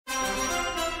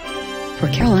For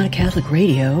Carolina Catholic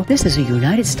Radio, this is a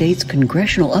United States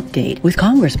Congressional Update with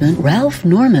Congressman Ralph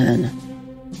Norman.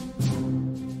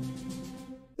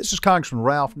 This is Congressman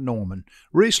Ralph Norman.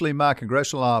 Recently, my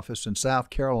congressional office in South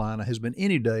Carolina has been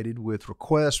inundated with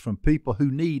requests from people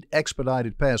who need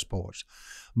expedited passports.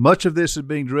 Much of this is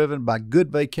being driven by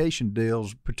good vacation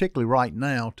deals, particularly right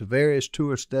now, to various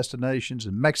tourist destinations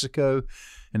in Mexico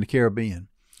and the Caribbean.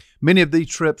 Many of these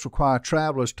trips require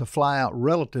travelers to fly out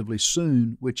relatively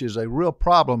soon, which is a real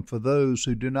problem for those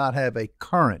who do not have a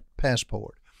current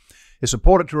passport. It's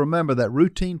important to remember that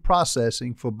routine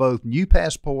processing for both new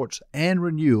passports and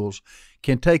renewals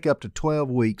can take up to 12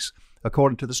 weeks,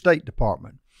 according to the State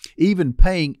Department. Even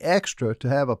paying extra to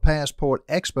have a passport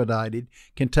expedited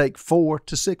can take 4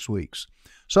 to 6 weeks.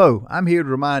 So I'm here to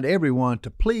remind everyone to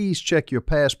please check your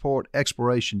passport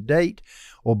expiration date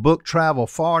or book travel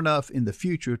far enough in the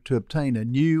future to obtain a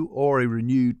new or a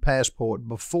renewed passport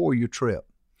before your trip.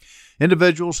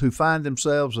 Individuals who find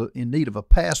themselves in need of a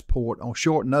passport on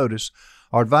short notice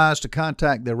are advised to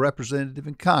contact their representative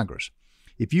in Congress.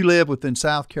 If you live within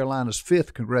South Carolina's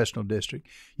 5th Congressional District,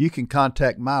 you can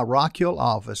contact my Rock Hill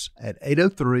office at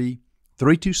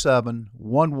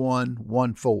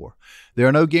 803-327-1114. There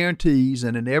are no guarantees,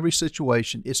 and in every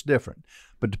situation, it's different.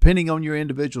 But depending on your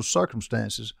individual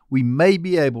circumstances, we may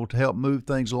be able to help move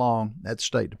things along at the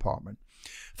State Department.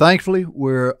 Thankfully,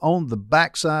 we're on the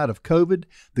backside of COVID.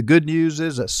 The good news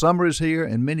is that summer is here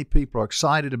and many people are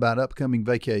excited about upcoming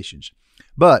vacations.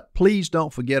 But please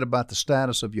don't forget about the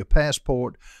status of your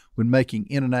passport when making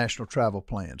international travel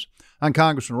plans. I'm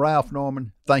Congressman Ralph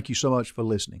Norman. Thank you so much for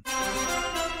listening.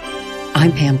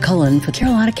 I'm Pam Cullen for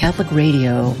Carolina Catholic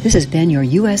Radio. This has been your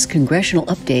U.S. Congressional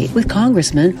Update with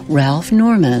Congressman Ralph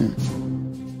Norman.